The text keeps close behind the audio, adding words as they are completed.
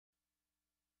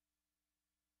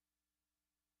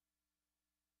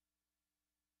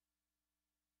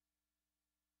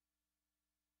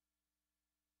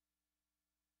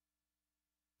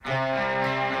When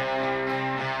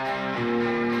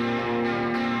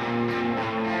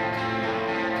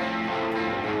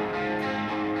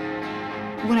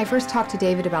I first talked to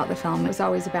David about the film, it was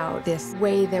always about this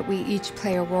way that we each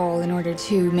play a role in order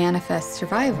to manifest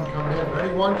survival. Come in,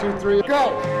 ready? 1, 2, 3,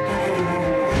 go!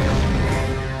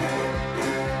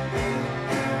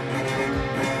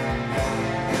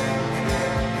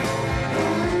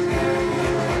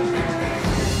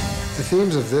 The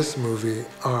themes of this movie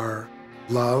are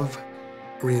love,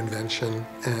 reinvention,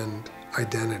 and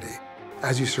identity.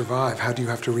 As you survive, how do you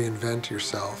have to reinvent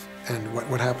yourself, and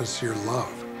what happens to your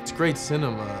love? It's great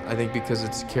cinema, I think, because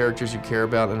it's characters you care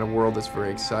about in a world that's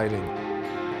very exciting.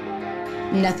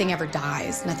 Nothing ever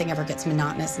dies, nothing ever gets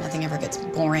monotonous, nothing ever gets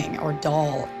boring or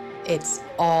dull. It's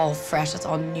all fresh, it's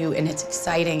all new, and it's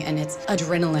exciting, and it's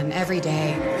adrenaline every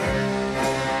day.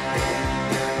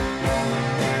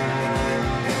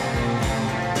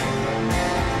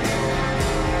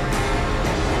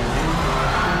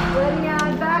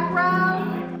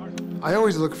 I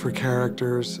always look for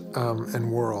characters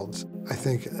and worlds. I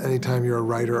think anytime you're a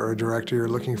writer or a director, you're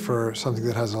looking for something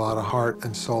that has a lot of heart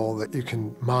and soul that you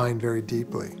can mine very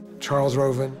deeply. Charles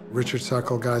Roven, Richard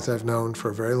Suckle, guys I've known for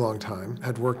a very long time,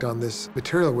 had worked on this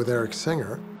material with Eric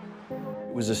Singer.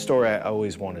 It was a story I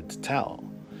always wanted to tell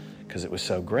because it was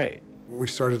so great. We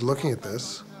started looking at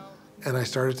this, and I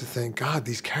started to think, God,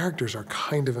 these characters are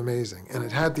kind of amazing. And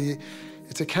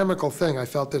it's a chemical thing. I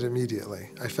felt it immediately.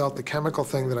 I felt the chemical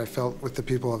thing that I felt with the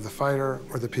people of The Fighter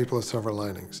or the people of Silver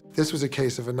Linings. This was a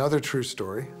case of another true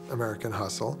story, American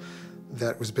Hustle,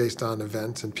 that was based on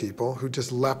events and people who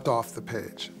just leapt off the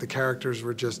page. The characters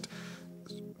were just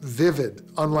vivid,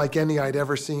 unlike any I'd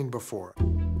ever seen before.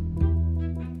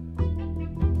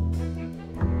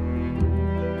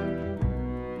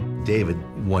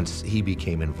 David, once he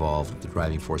became involved, the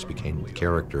driving force became the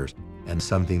characters, and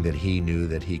something that he knew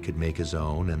that he could make his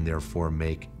own and therefore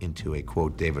make into a,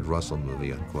 quote, David Russell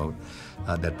movie, unquote,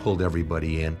 that pulled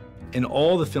everybody in. In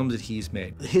all the films that he's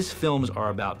made, his films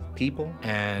are about people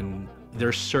and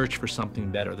their search for something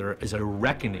better. There is a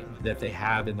reckoning that they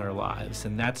have in their lives,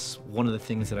 and that's one of the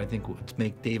things that I think would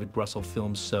make David Russell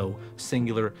films so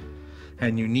singular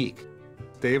and unique.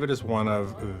 David is one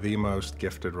of the most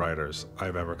gifted writers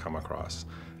I've ever come across.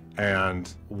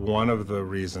 And one of the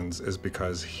reasons is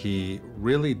because he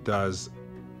really does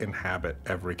inhabit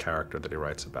every character that he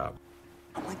writes about.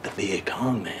 I'm like the Viet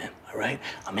Cong, man, all right?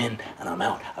 I'm in and I'm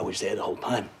out. I was there the whole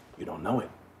time. You don't know it,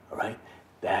 all right?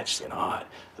 That's an art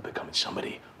of becoming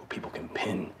somebody who people can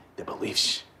pin their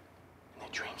beliefs and their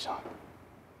dreams on.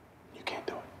 You can't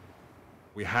do it.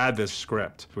 We had this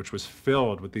script, which was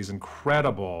filled with these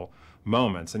incredible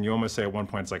moments, and you almost say at one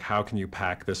point, it's like, how can you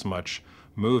pack this much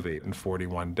movie in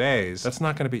 41 days? That's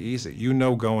not going to be easy. You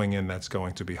know going in that's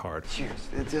going to be hard. Cheers.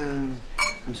 I'm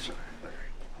sorry.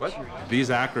 What? These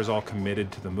actors all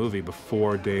committed to the movie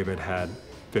before David had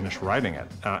finished writing it,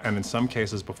 and in some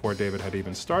cases before David had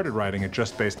even started writing it,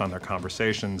 just based on their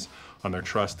conversations, on their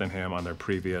trust in him, on their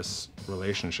previous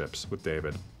relationships with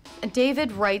David.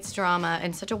 David writes drama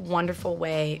in such a wonderful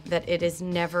way that it's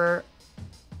never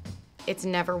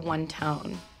one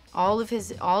tone. All of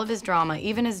his drama,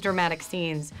 even his dramatic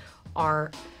scenes,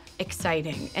 are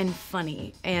exciting and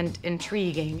funny and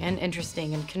intriguing and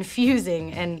interesting and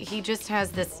confusing, and he just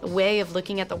has this way of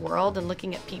looking at the world and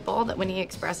looking at people that when he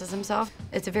expresses himself,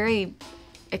 it's a very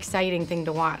exciting thing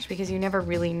to watch because you never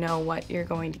really know what you're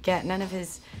going to get. None of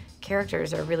his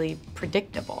characters are really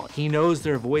predictable. He knows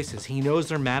their voices, he knows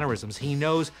their mannerisms, he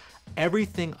knows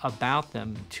everything about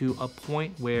them to a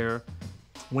point where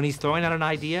when he's throwing out an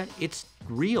idea, it's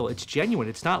real, it's genuine.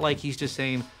 It's not like he's just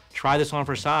saying, try this on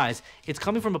for size. It's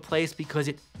coming from a place because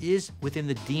it is within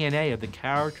the DNA of the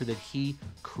character that he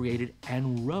created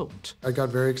and wrote. I got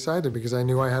very excited because I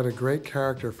knew I had a great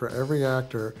character for every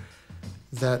actor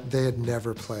that they had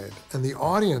never played, and the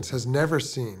audience has never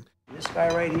seen. This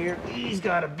guy right here, he's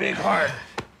got a big heart.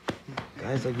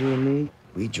 Guys like you and me,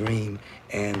 we dream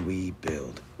and we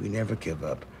build. We never give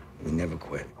up, we never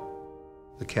quit.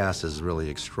 The cast is really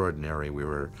extraordinary. We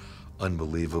were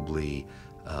unbelievably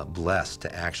blessed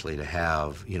to actually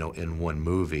have, in one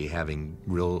movie, having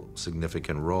real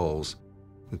significant roles.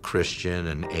 Christian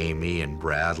and Amy and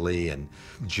Bradley and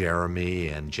Jeremy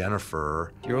and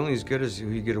Jennifer. You're only as good as who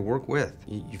you get to work with.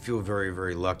 You feel very,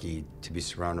 very lucky to be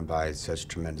surrounded by such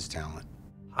tremendous talent.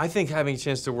 I think having a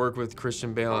chance to work with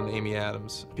Christian Bale and Amy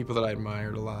Adams, people that I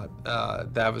admired a lot,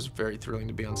 that was very thrilling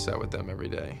to be on set with them every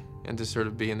day and to sort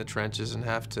of be in the trenches and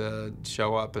have to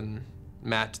show up and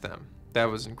match them. That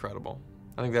was incredible.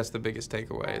 I think that's the biggest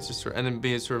takeaway. It's just and then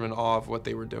being sort of in awe of what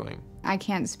they were doing. I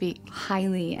can't speak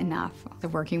highly enough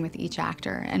of working with each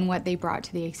actor and what they brought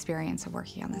to the experience of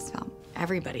working on this film.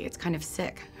 Everybody, it's kind of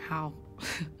sick how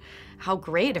how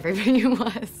great everybody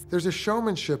was. There's a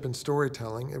showmanship in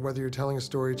storytelling, and whether you're telling a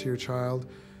story to your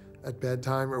child at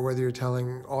bedtime or whether you're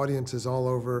telling audiences all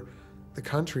over the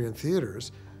country in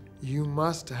theaters, you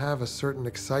must have a certain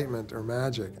excitement or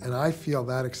magic. And I feel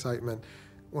that excitement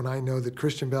when I know that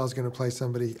Christian Bale is going to play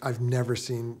somebody I've never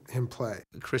seen him play.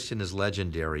 Christian is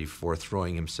legendary for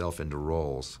throwing himself into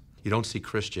roles. You don't see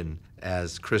Christian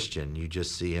as Christian, you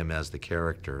just see him as the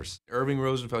characters. Irving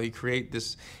Rosenfeld, he creates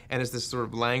this, and it's this sort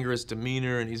of languorous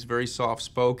demeanor, and he's very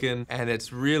soft-spoken, and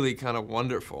it's really kind of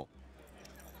wonderful.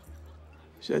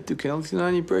 Is that Duke Ellington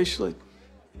on your bracelet?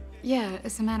 Yeah,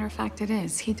 as a matter of fact, it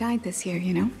is. He died this year,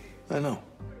 you know? I know.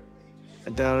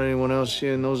 I doubt anyone else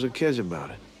here knows or cares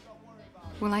about it.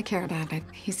 Well, I care about it.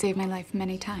 He saved my life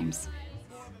many times.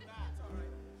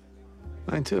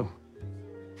 Mine too.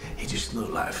 He just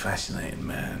looked like a fascinating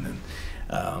man,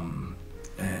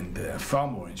 and far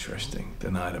more interesting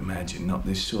than I'd imagined. Not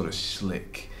this sort of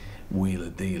slick wheeler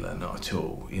dealer, not at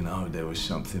all. You know, there was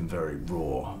something very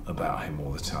raw about him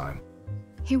all the time.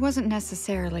 He wasn't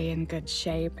necessarily in good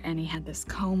shape, and he had this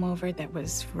comb over that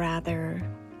was rather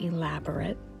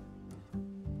elaborate.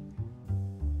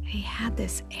 He had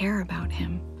this air about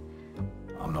him.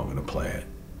 I'm not going to play it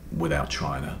without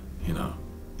trying to, you know,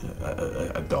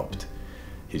 adopt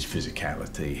his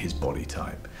physicality, his body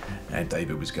type. And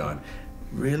David was going,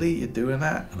 really, you're doing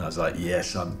that? And I was like,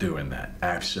 yes, I'm doing that.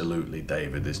 Absolutely,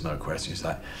 David, there's no question. He's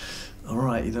like, all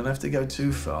right, you don't have to go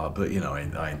too far, but, you know,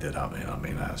 I ended up,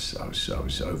 I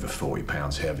was over 40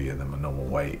 pounds heavier than my normal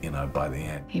weight, you know, by the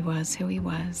end. He was who he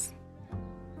was.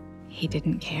 He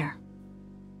didn't care.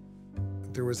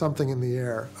 There was something in the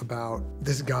air about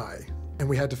this guy, and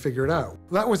we had to figure it out.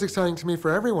 That was exciting to me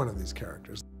for every one of these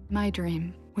characters. My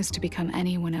dream was to become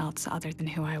anyone else other than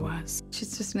who I was.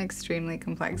 She's just an extremely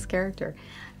complex character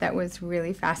that was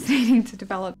really fascinating to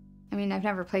develop. I mean, I've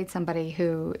never played somebody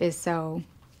who is so,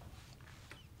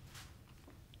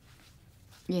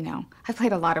 you know, I've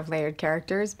played a lot of layered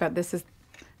characters, but this is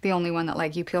the only one that,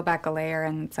 like, you peel back a layer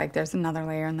and it's like there's another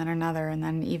layer and then another, and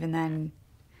then even then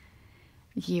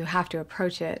you have to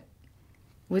approach it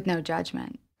with no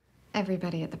judgment.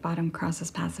 Everybody at the bottom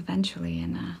crosses paths eventually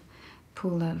in a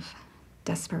pool of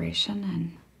desperation,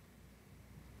 and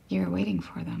you're waiting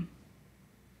for them.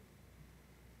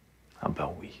 How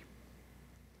about we?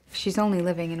 She's only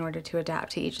living in order to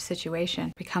adapt to each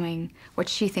situation, becoming what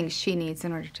she thinks she needs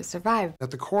in order to survive.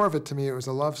 At the core of it, to me, it was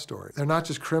a love story. They're not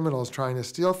just criminals trying to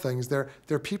steal things.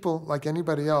 They're people like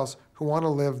anybody else who want to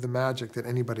live the magic that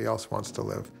anybody else wants to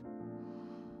live.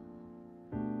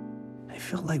 I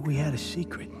felt like we had a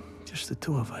secret, just the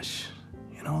two of us.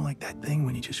 You know, like that thing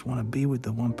when you just want to be with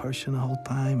the one person the whole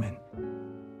time and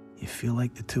you feel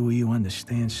like the two of you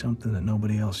understand something that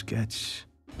nobody else gets.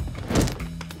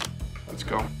 Let's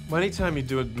go. Well, anytime you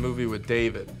do a movie with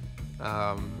David,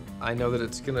 I know that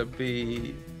it's gonna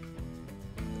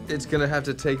have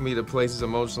to take me to places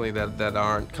emotionally that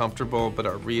aren't comfortable but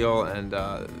are real, and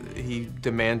he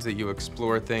demands that you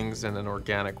explore things in an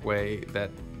organic way that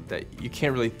you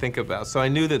can't really think about. So I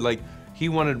knew that, like, he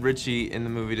wanted Richie in the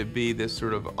movie to be this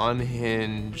sort of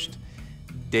unhinged,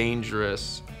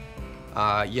 dangerous,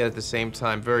 yet at the same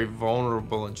time very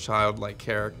vulnerable and childlike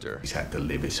character. He's had to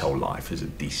live his whole life as a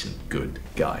decent, good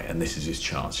guy, and this is his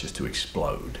chance just to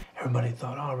explode. Everybody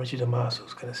thought, oh, Richie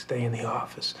DiMaso's gonna stay in the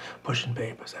office pushing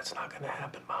papers. That's not gonna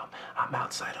happen, Mom. I'm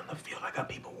outside on the field. I got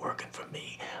people working for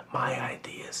me. My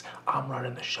ideas. I'm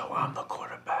running the show. I'm the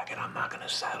quarterback, and I'm not gonna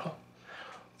settle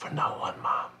for no one,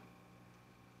 Mom.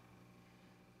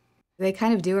 They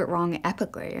kind of do it wrong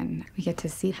epically, and we get to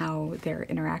see how their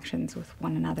interactions with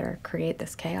one another create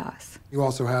this chaos. You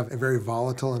also have a very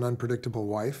volatile and unpredictable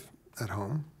wife at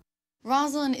home.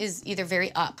 Rosalyn is either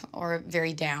very up or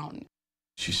very down.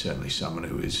 She's certainly someone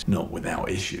who is not without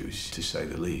issues, to say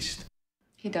the least.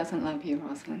 He doesn't love you,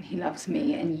 Rosalyn. He loves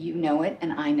me, and you know it,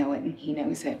 and I know it, and he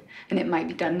knows it. And it might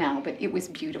be done now, but it was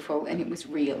beautiful, and it was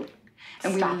real.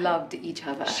 And we loved each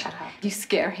other. Shut up. You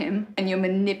scare him, and you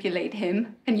manipulate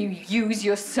him, and you use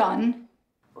your son.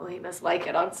 Well, he must like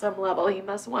it on some level. He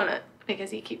must want it because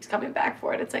he keeps coming back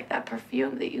for it. It's like that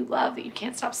perfume that you love that you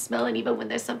can't stop smelling even when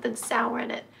there's something sour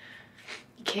in it.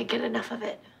 You can't get enough of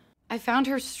it. I found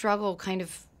her struggle kind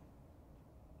of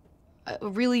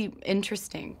really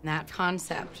interesting. That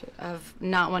concept of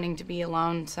not wanting to be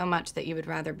alone so much that you would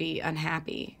rather be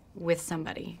unhappy with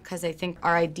somebody, because I think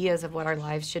our ideas of what our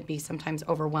lives should be sometimes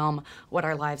overwhelm what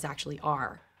our lives actually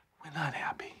are. We're not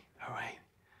happy, all right?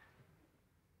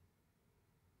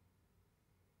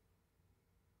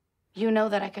 You know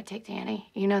that I could take Danny.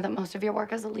 You know that most of your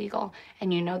work is illegal.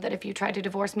 And you know that if you tried to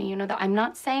divorce me, you know that I'm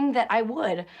not saying that I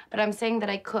would, but I'm saying that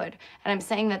I could. And I'm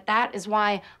saying that that is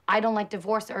why I don't like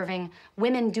divorce, Irving.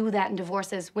 Women do that in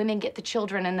divorces. Women get the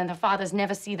children and then their fathers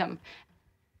never see them.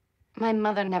 My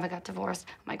mother never got divorced.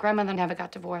 My grandmother never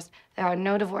got divorced. There are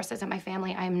no divorces in my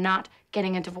family. I am not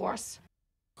getting a divorce.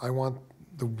 I want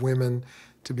the women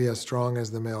to be as strong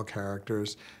as the male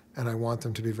characters, and I want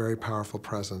them to be very powerful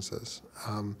presences.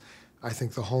 I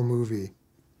think the whole movie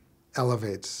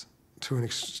elevates to an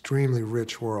extremely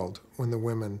rich world when the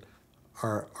women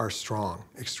are strong,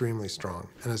 extremely strong,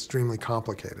 and extremely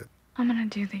complicated. I'm gonna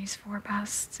do these 4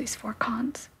 bests, these 4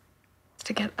 cons,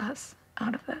 to get us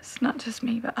out of this. Not just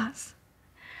me, but us.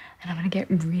 And I'm gonna get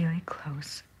really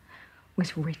close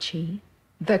with Richie,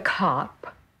 the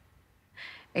cop,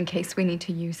 in case we need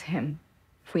to use him,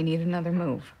 if we need another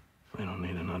move. We don't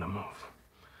need another move.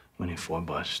 We need 4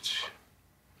 busts.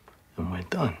 And we're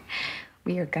done.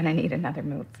 We are gonna need another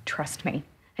move, trust me.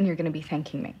 And you're gonna be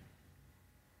thanking me.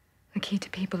 The key to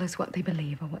people is what they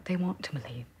believe or what they want to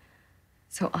believe.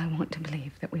 So I want to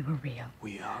believe that we were real.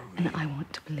 We are real. And I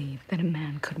want to believe that a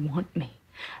man could want me.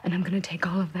 And I'm gonna take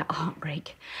all of that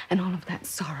heartbreak and all of that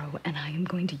sorrow and I am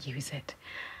going to use it.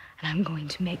 And I'm going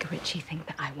to make Richie think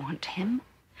that I want him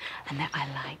and that I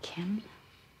like him.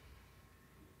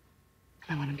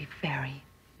 And I want to be very,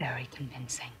 very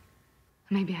convincing.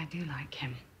 Maybe I do like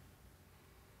him.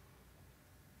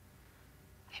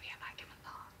 Maybe I like him a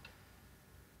lot.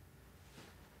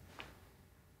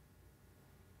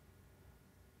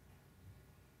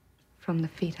 From the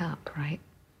feet up, right?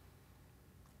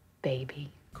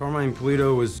 Baby. Carmine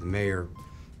Polito was mayor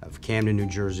of Camden, New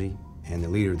Jersey, and the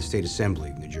leader of the State Assembly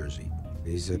of New Jersey.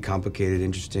 He's a complicated,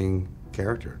 interesting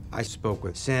character. I spoke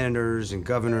with senators and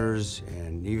governors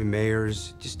and even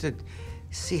mayors just to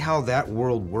see how that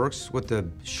world works, what the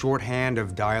shorthand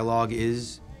of dialogue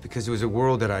is, because it was a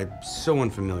world that I'm so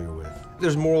unfamiliar with.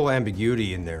 There's moral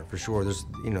ambiguity in there, for sure. There's,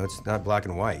 it's not black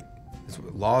and white.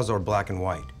 Laws are black and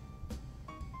white.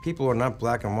 People are not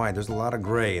black and white. There's a lot of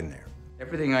gray in there.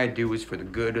 Everything I do is for the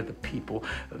good of the people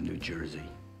of New Jersey.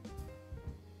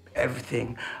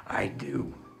 Everything I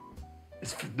do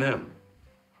is for them.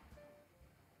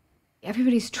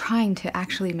 Everybody's trying to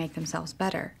actually make themselves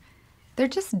better. They're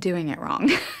just doing it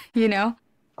wrong, you know?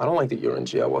 I don't like that you're in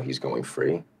jail while he's going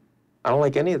free. I don't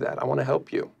like any of that. I want to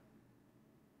help you.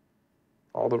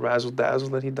 All the razzle-dazzle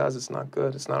that he does, it's not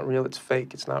good. It's not real. It's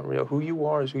fake. It's not real. Who you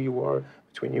are is who you are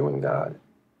between you and God.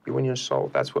 You and your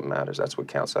soul. That's what matters. That's what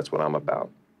counts. That's what I'm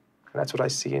about. And that's what I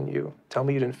see in you. Tell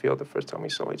me you didn't feel it the first time we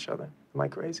saw each other. Am I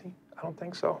crazy? I don't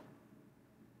think so.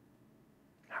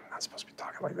 I'm not supposed to be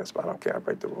talking like this, but I don't care. I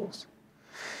break the rules.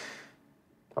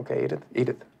 Okay,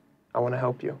 Edith. I want to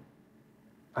help you.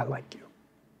 I like you.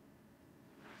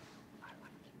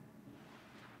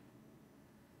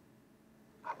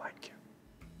 I like you.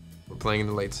 We're playing in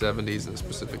the late 70s in a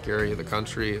specific area of the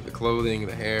country, the clothing,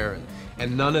 the hair,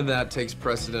 and none of that takes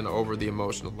precedent over the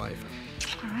emotional life.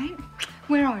 All right.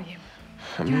 Where are you?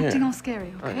 I'm You're here. acting all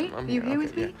scary, okay? I'm Are you here. here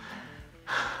with me? Yeah.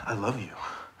 I love you.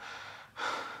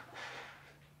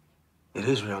 It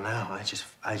is real now. I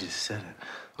just said it.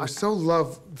 I so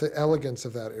love the elegance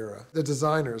of that era. The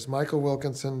designers, Michael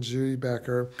Wilkinson, Judy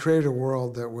Becker, created a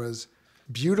world that was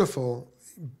beautiful,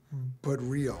 but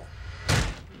real.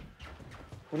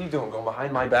 What are you doing, going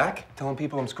behind my back? Telling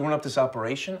people I'm screwing up this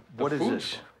operation? What is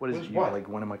this? What is it? You like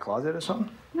one in my closet or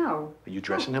something? No. Are you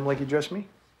dressing him like you dress me?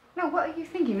 No, what are you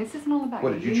thinking? This isn't all about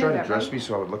What, you. did you know try to that, dress right? me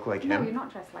so I would look like No, him? you're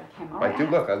not dressed like him. All I right? do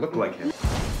look. I look like him.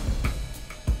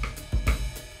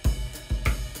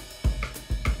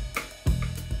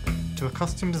 To a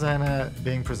costume designer,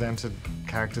 being presented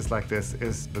characters like this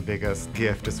is the biggest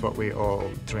gift. It's what we all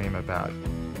dream about.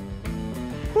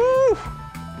 Woo!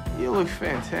 You look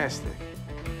fantastic.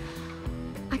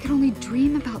 I could only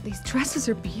dream about these dresses.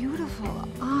 Are beautiful.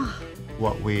 Ah.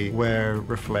 What we wear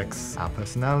reflects our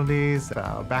personalities,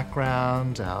 our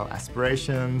background, our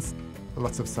aspirations,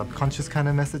 lots of subconscious kind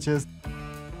of messages.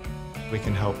 We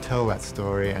can help tell that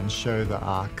story and show the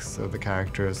arcs of the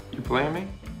characters. You playing me?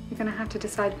 You're gonna have to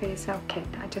decide for yourself, kid.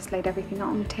 I just laid everything out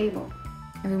on the table.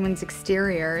 Everyone's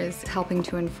exterior is helping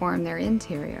to inform their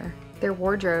interior. Their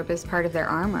wardrobe is part of their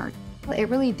armor. It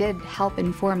really did help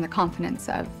inform the confidence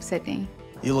of Sydney.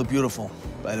 You look beautiful,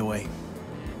 by the way.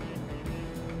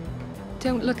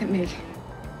 Don't look at me,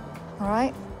 all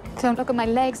right? Don't look at my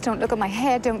legs, don't look at my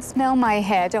hair, don't smell my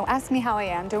hair, don't ask me how I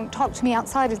am, don't talk to me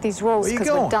outside of these roles, Where you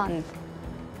because we're going? done.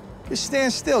 Just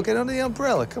stand still. Get under the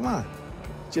umbrella. Come on.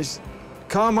 Just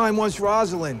Carmine wants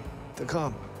Rosalyn to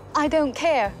come. I don't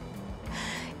care.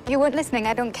 You weren't listening.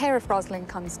 I don't care if Rosalyn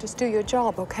comes. Just do your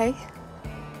job, okay?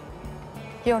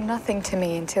 You're nothing to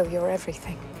me until you're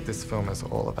everything. This film is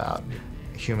all about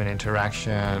human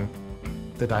interaction,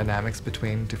 the dynamics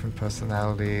between different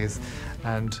personalities,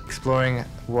 and exploring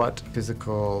what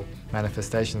physical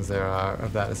manifestations there are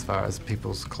of that as far as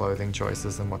people's clothing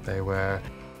choices and what they wear.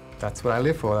 That's what I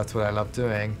live for, that's what I love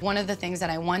doing. One of the things that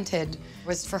I wanted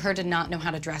was for her to not know how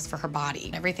to dress for her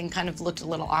body. Everything kind of looked a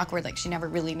little awkward, like she never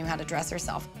really knew how to dress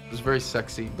herself. It was very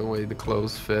sexy, the way the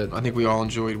clothes fit. I think we all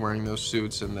enjoyed wearing those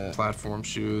suits and the platform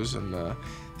shoes and the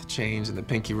chains and the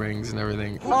pinky rings and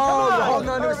everything. Oh, you're holding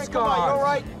on to a scar. All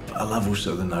right. I love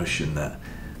also the notion that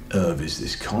Irv is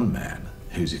this con man,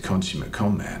 who's a consummate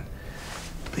con man,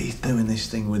 but he's doing this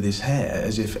thing with his hair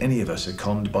as if any of us are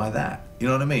conned by that. You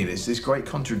know what I mean? It's this great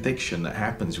contradiction that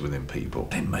happens within people.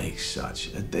 It makes such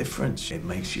a difference. It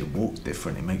makes you walk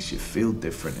different. It makes you feel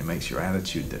different. It makes your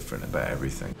attitude different about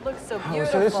everything. Looks so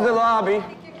beautiful. So this is the lobby.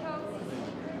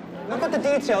 Look at the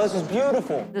detail. This is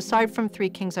beautiful. Aside from Three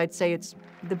Kings, I'd say it's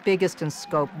the biggest in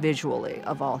scope visually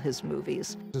of all his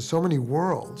movies. There's so many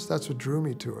worlds. That's what drew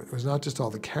me to it. It was not just all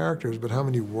the characters, but how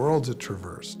many worlds it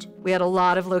traversed. We had a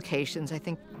lot of locations, I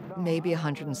think maybe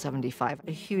 175,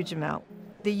 a huge amount.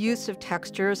 The use of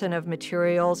textures and of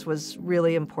materials was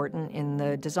really important in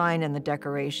the design and the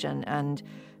decoration, and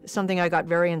something I got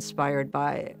very inspired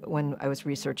by when I was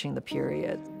researching the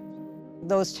period.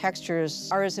 Those textures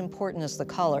are as important as the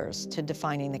colors to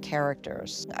defining the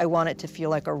characters. I want it to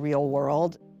feel like a real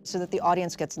world so that the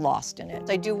audience gets lost in it.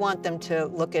 I do want them to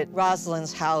look at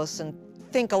Rosalyn's house and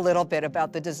think a little bit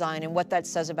about the design and what that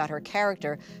says about her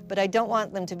character, but I don't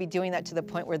want them to be doing that to the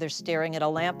point where they're staring at a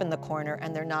lamp in the corner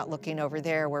and they're not looking over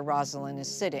there where Rosalyn is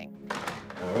sitting.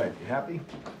 All right, you happy?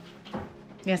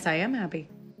 Yes, I am happy.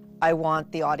 I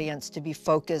want the audience to be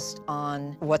focused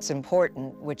on what's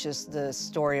important, which is the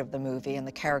story of the movie and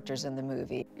the characters in the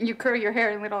movie. You curl your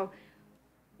hair in little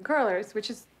curlers, which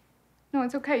is, no,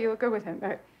 it's okay, you look good with him,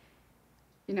 but,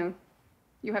 you know,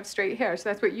 you have straight hair, so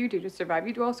that's what you do to survive.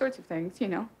 You do all sorts of things, you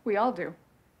know, we all do.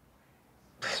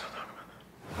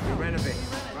 Renovate,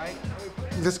 right?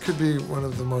 This could be one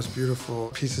of the most beautiful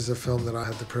pieces of film that I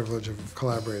had the privilege of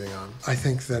collaborating on. I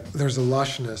think that there's a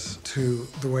lushness to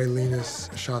the way Linus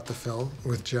shot the film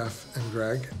with Jeff and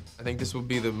Greg. I think this will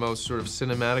be the most sort of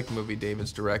cinematic movie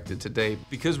David's directed to date.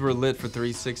 Because we're lit for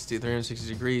 360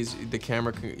 degrees, the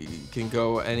camera can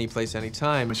go any place,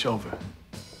 anytime. It's over.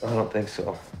 I don't think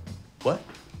so. What?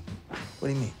 What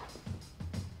do you mean?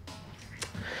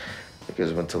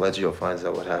 Because when Taleggio finds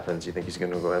out what happens, you think he's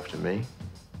gonna go after me?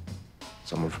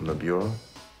 Someone from the Bureau?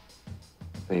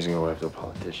 Think he's gonna go after a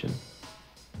politician?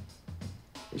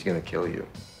 He's gonna kill you.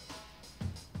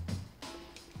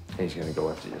 He's gonna go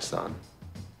after your son.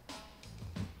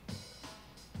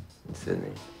 And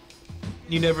Sydney.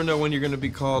 You never know when you're going to be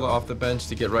called off the bench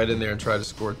to get right in there and try to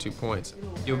score 2 points.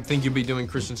 You'll think you'll be doing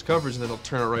Christian's coverage, and then he'll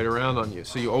turn it right around on you.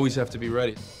 So you always have to be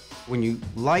ready. When you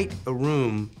light a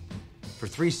room for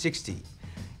 360,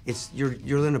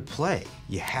 you're in a play.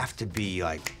 You have to be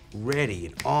like ready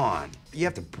and on. You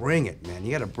have to bring it, man.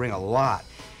 You got to bring a lot.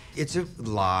 It's a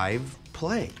live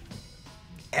play.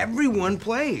 Everyone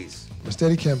plays. A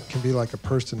Steadicam can be like a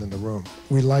person in the room.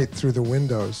 We light through the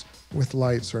windows with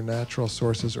lights or natural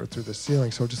sources or through the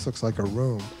ceiling, so it just looks like a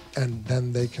room, and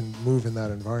then they can move in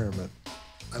that environment.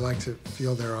 I like to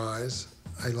feel their eyes.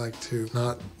 I like to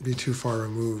not be too far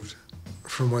removed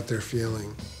from what they're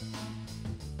feeling.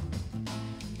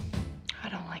 I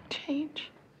don't like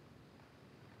change.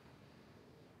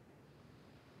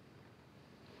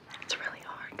 It's really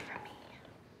hard for me.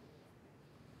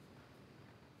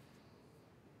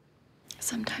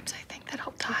 Sometimes I think that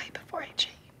I'll die before I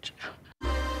change.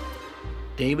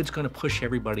 David's going to push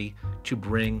everybody to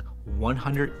bring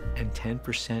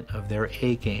 110% of their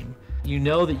A game. You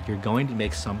know that you're going to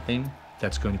make something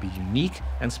that's going to be unique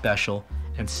and special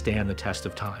and stand the test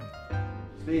of time.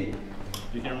 Steve,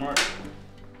 you can mark.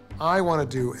 I want to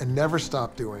do and never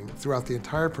stop doing throughout the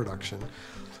entire production,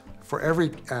 for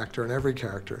every actor and every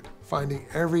character, finding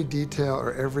every detail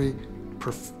or every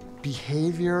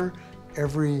behavior,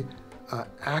 every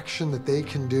action that they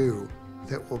can do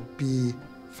that will be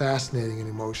fascinating and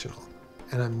emotional.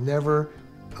 And I'm never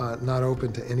not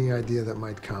open to any idea that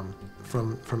might come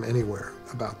from anywhere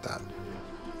about that.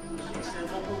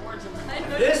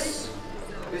 This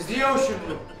is the ocean.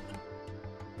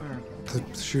 The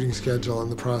shooting schedule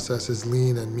and the process is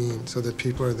lean and mean so that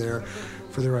people are there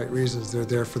for the right reasons. They're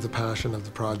there for the passion of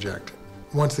the project.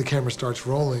 Once the camera starts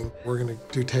rolling, we're going to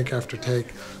do take after take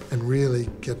and really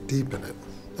get deep in it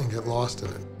and get lost in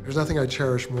it. There's nothing I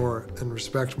cherish more and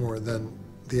respect more than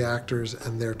the actors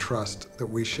and their trust that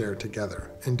we share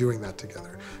together in doing that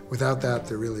together. Without that,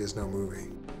 there really is no movie.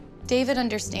 David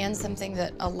understands something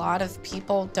that a lot of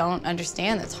people don't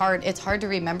understand. It's hard to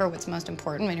remember what's most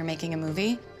important when you're making a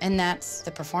movie, and that's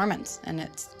the performance, and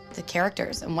it's the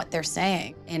characters and what they're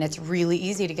saying. And it's really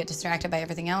easy to get distracted by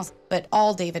everything else, but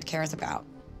all David cares about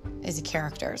is the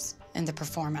characters and the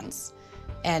performance,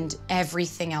 and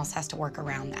everything else has to work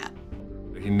around that.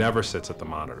 He never sits at the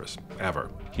monitors,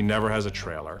 ever. He never has a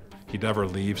trailer. He never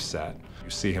leaves set. You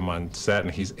see him on set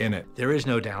and he's in it. There is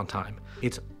no downtime.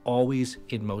 It's always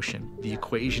in motion. The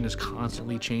equation is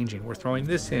constantly changing. We're throwing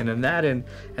this in and that in,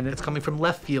 and then it's coming from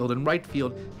left field and right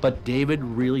field. But David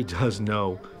really does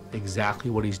know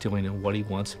exactly what he's doing and what he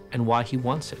wants and why he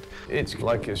wants it. It's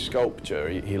like a sculpture.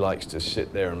 He likes to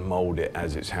sit there and mold it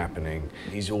as it's happening.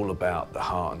 He's all about the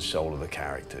heart and soul of the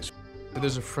characters.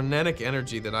 There's a frenetic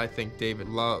energy that I think David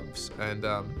loves, and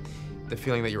the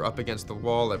feeling that you're up against the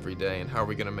wall every day and how are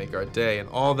we going to make our day, and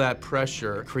all that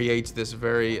pressure creates this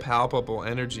very palpable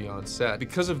energy on set.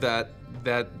 Because of that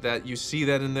you see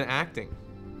that in the acting,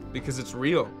 because it's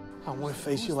real. I want to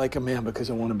face you like a man because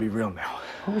I want to be real now.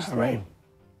 Who's all right?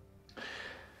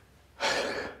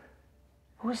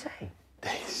 Who's they?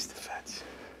 It's the feds.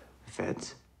 The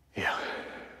feds? Yeah.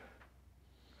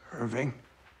 Irving?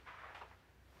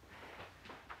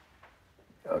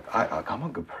 Look, I'm a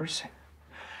good person.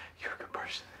 You're a good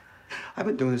person. I've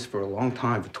been doing this for a long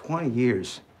time, for 20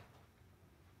 years.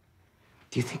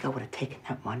 Do you think I would have taken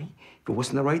that money if it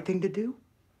wasn't the right thing to do?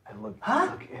 And look,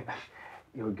 Huh? look,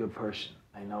 you're a good person.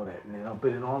 I know that. You know,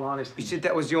 but in all honesty, You said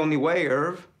that was the only way,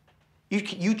 Irv.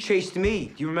 You chased me.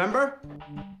 Do you remember?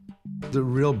 The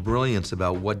real brilliance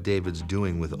about what David's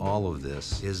doing with all of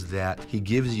this is that he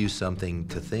gives you something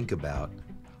to think about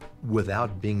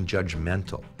without being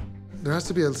judgmental. There has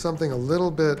to be something a little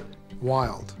bit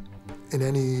wild in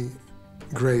any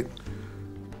great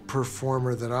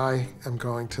performer that I am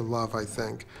going to love, I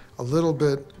think. A little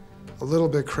bit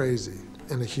crazy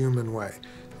in a human way.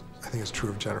 I think it's true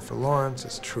of Jennifer Lawrence,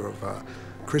 it's true of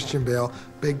Christian Bale,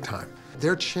 big time.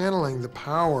 They're channeling the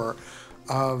power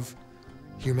of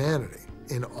humanity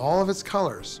in all of its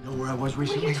colors. You know where I was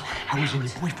recently? I was in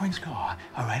your boyfriend's car,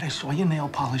 all right? I saw your nail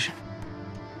polish.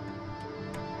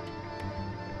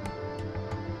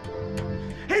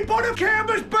 He put a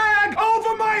canvas bag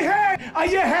over my head! Are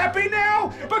you happy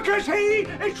now? Because he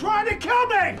is trying to kill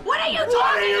me! What are you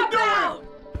talking about?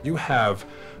 You have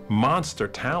monster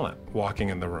talent walking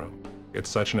in the room. It's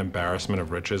such an embarrassment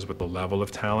of riches with the level of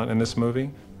talent in this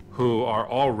movie, who are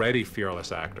already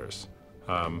fearless actors,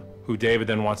 who David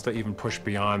then wants to even push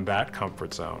beyond that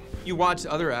comfort zone. You watch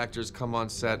other actors come on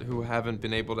set who haven't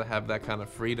been able to have that kind of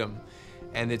freedom,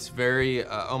 and it's very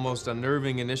almost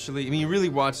unnerving initially. I mean, you really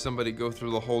watch somebody go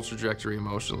through the whole trajectory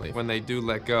emotionally. When they do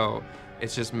let go,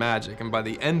 it's just magic, and by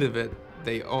the end of it,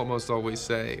 they almost always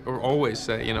say,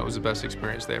 you know, it was the best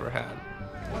experience they ever had.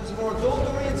 One's more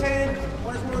adult-orientated,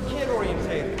 one's more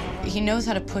kid-orientated. He knows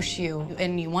how to push you,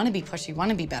 and you want to be pushed, you want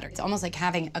to be better. It's almost like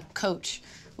having a coach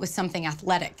with something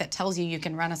athletic that tells you you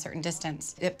can run a certain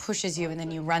distance. It pushes you, and then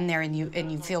you run there, and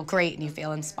you feel great, and you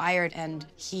feel inspired. And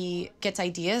he gets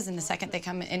ideas, and the second they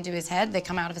come into his head, they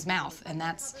come out of his mouth. And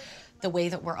that's the way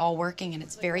that we're all working, and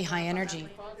it's very high energy.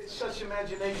 Such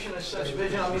imagination and such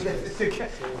vision. I mean,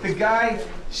 the guy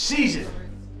sees it.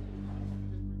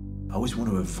 I always want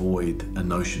to avoid a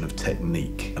notion of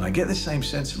technique. And I get the same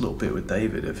sense a little bit with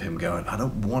David of him going, I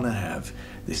don't want to have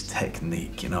this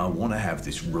technique, you know, I want to have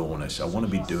this rawness. I want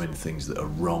to be doing things that are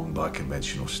wrong by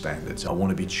conventional standards. I want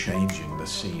to be changing the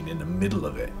scene in the middle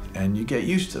of it. And you get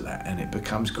used to that and it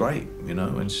becomes great, you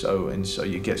know, and so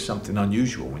you get something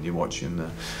unusual when you're watching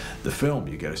the film.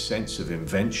 You get a sense of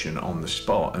invention on the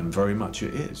spot, and very much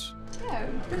it is.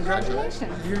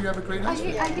 Congratulations. I hear you have a great ice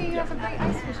fishing. I hear you have a great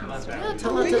ice fishing. Yeah,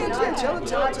 tell it.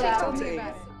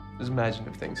 Just imagine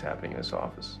if things happening in this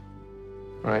office,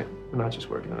 right? We're not just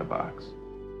working in a box.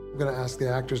 I'm going to ask the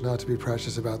actors not to be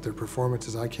precious about their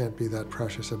performances. I can't be that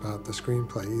precious about the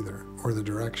screenplay either, or the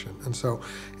direction. And so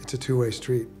it's a two-way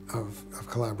street of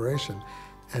collaboration.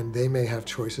 And they may have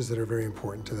choices that are very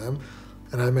important to them,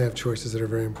 and I may have choices that are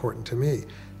very important to me.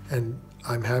 And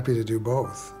I'm happy to do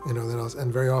both, you know.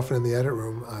 And very often in the edit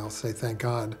room, I'll say, thank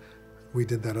God we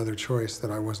did that other choice that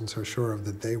I wasn't so sure of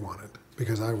that they wanted,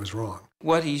 because I was wrong.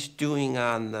 What he's doing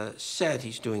on the set,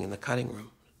 he's doing in the cutting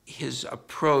room. His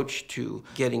approach to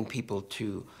getting people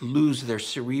to lose their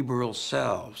cerebral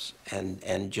selves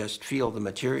and just feel the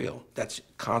material, that's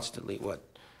constantly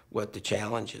what the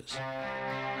challenge is.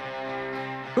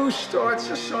 Who starts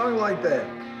a song like that?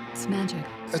 It's magic.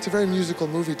 It's a very musical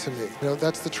movie to me. You know,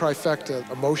 that's the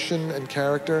trifecta: emotion and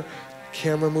character,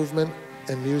 camera movement,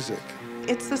 and music.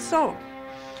 It's the soul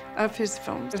of his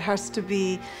films. It has to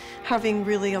be having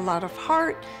really a lot of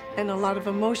heart and a lot of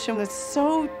emotion. It's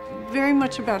so very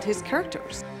much about his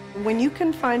characters. When you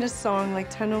can find a song like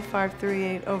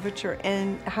 10:05:38 Overture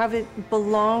and have it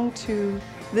belong to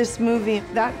this movie,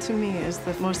 that to me is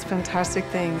the most fantastic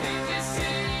thing.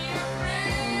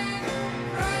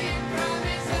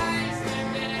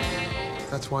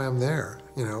 That's why I'm there,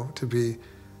 you know, to be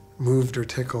moved or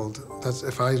tickled. That's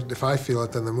if I feel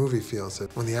it, then the movie feels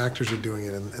it. When the actors are doing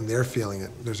it and they're feeling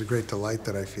it, there's a great delight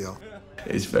that I feel.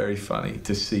 It's very funny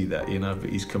to see that, you know, but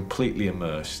he's completely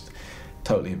immersed,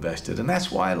 totally invested. And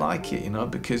that's why I like it, you know,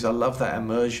 because I love that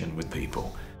immersion with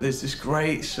people. There's this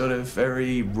great sort of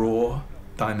very raw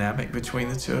dynamic between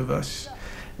the two of us,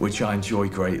 which I enjoy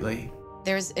greatly.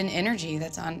 There's an energy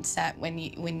that's on set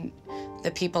when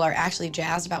the people are actually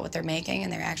jazzed about what they're making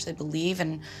and they actually believe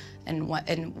and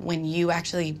when you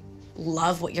actually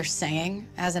love what you're saying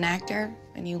as an actor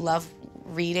and you love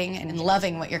reading and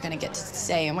loving what you're going to get to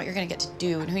say and what you're going to get to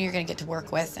do and who you're going to get to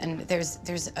work with, and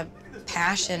there's a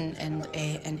passion and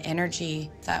an energy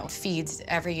that feeds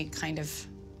every kind of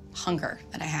hunger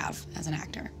that I have as an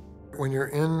actor. When you're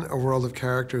in a world of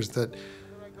characters that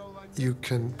you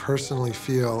can personally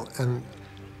feel and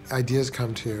ideas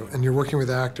come to you, and you're working with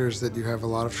actors that you have a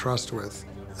lot of trust with,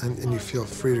 and you feel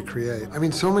free to create. I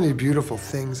mean, so many beautiful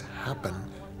things happen.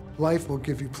 Life will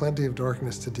give you plenty of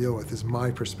darkness to deal with, is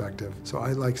my perspective. So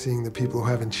I like seeing the people who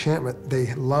have enchantment.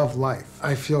 They love life.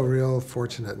 I feel real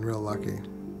fortunate and real lucky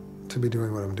to be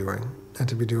doing what I'm doing and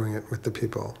to be doing it with the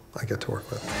people I get to work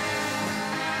with.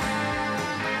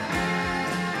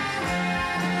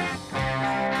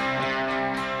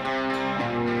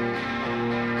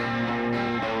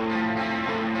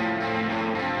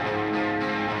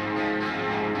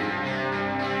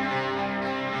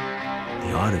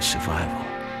 The art of survival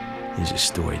is a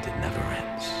story that never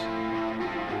ends.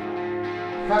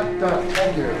 Cut, done.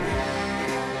 Thank you.